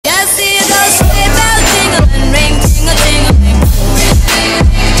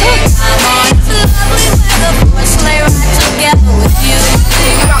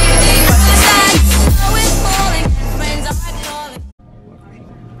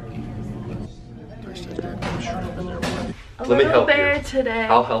Let me help you. Today.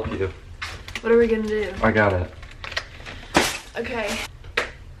 I'll help you. What are we gonna do? I got it. Okay.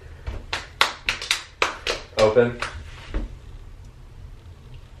 Open.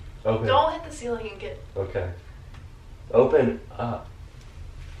 Open. Don't hit the ceiling and get. Okay. Open up.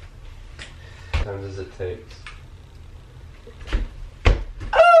 How long does it take?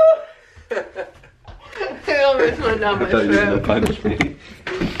 Oh! I almost went down my I thought you were gonna throat. punish me.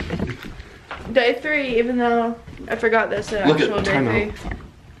 Day 3, even though I forgot this at actual day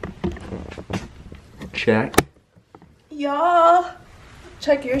 3. Check. Y'all,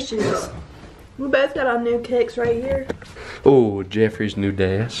 check your shoes. We both got our new kicks right here. Oh, Jeffrey's new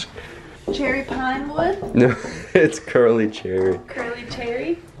desk. Cherry pine wood. No, it's curly cherry. Curly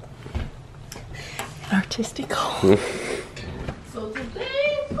cherry. Artistical. So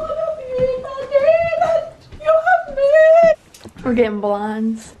today's gonna be the day that you have made. We're getting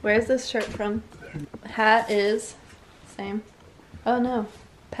blinds. Where's this shirt from? Hat is same. Oh no,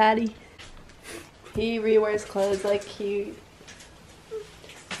 Patty. He rewears clothes like he.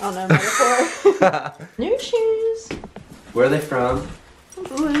 I don't know, metaphor. New shoes. Where are they from?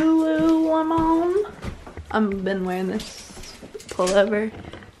 Lululemon. I've been wearing this pullover.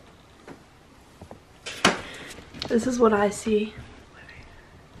 This is what I see.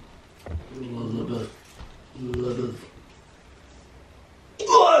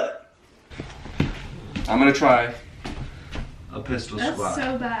 I'm gonna try a pistol That's squat.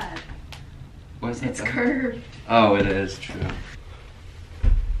 so bad. What is that? It's curved. Oh, it is true.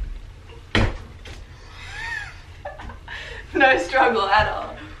 No struggle at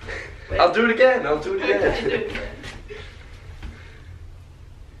all. Wait. I'll do it again. I'll do it again. Okay, do it again.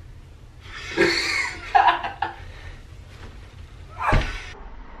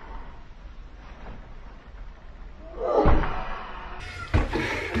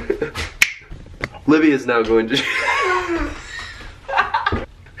 Libby is now going to.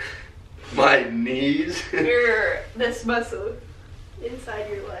 My knees. This muscle inside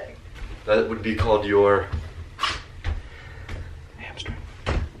your leg. That would be called your hamstring.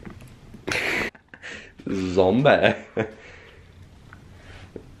 Zombie.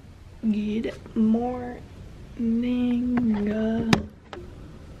 Good morning.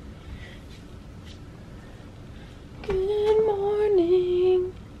 Good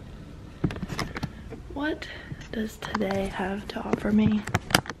morning. What does today have to offer me?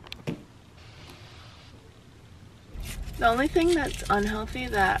 The only thing that's unhealthy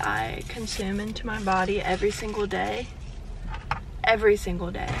that I consume into my body every single day,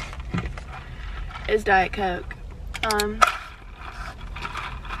 is Diet Coke.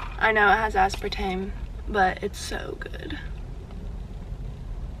 I know it has aspartame, but it's so good.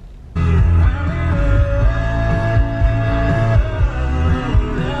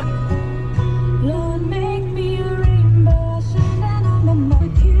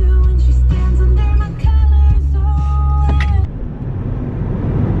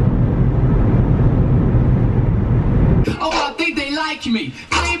 Me.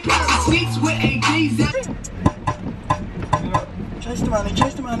 Clean pair of sneaks with AJs. Chase the money,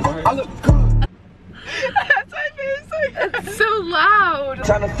 chase the money. I look good. That's my face. It's so loud.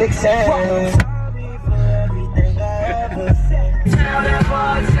 Trying to fix it. Tell that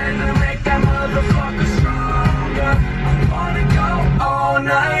bartender to make that motherfucker stronger. I wanna go all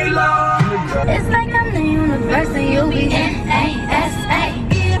night long. It's like I'm the universe and you'll be NASA.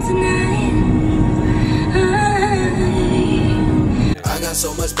 Here tonight. I got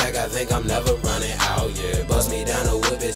so much back, I think I'm never running out.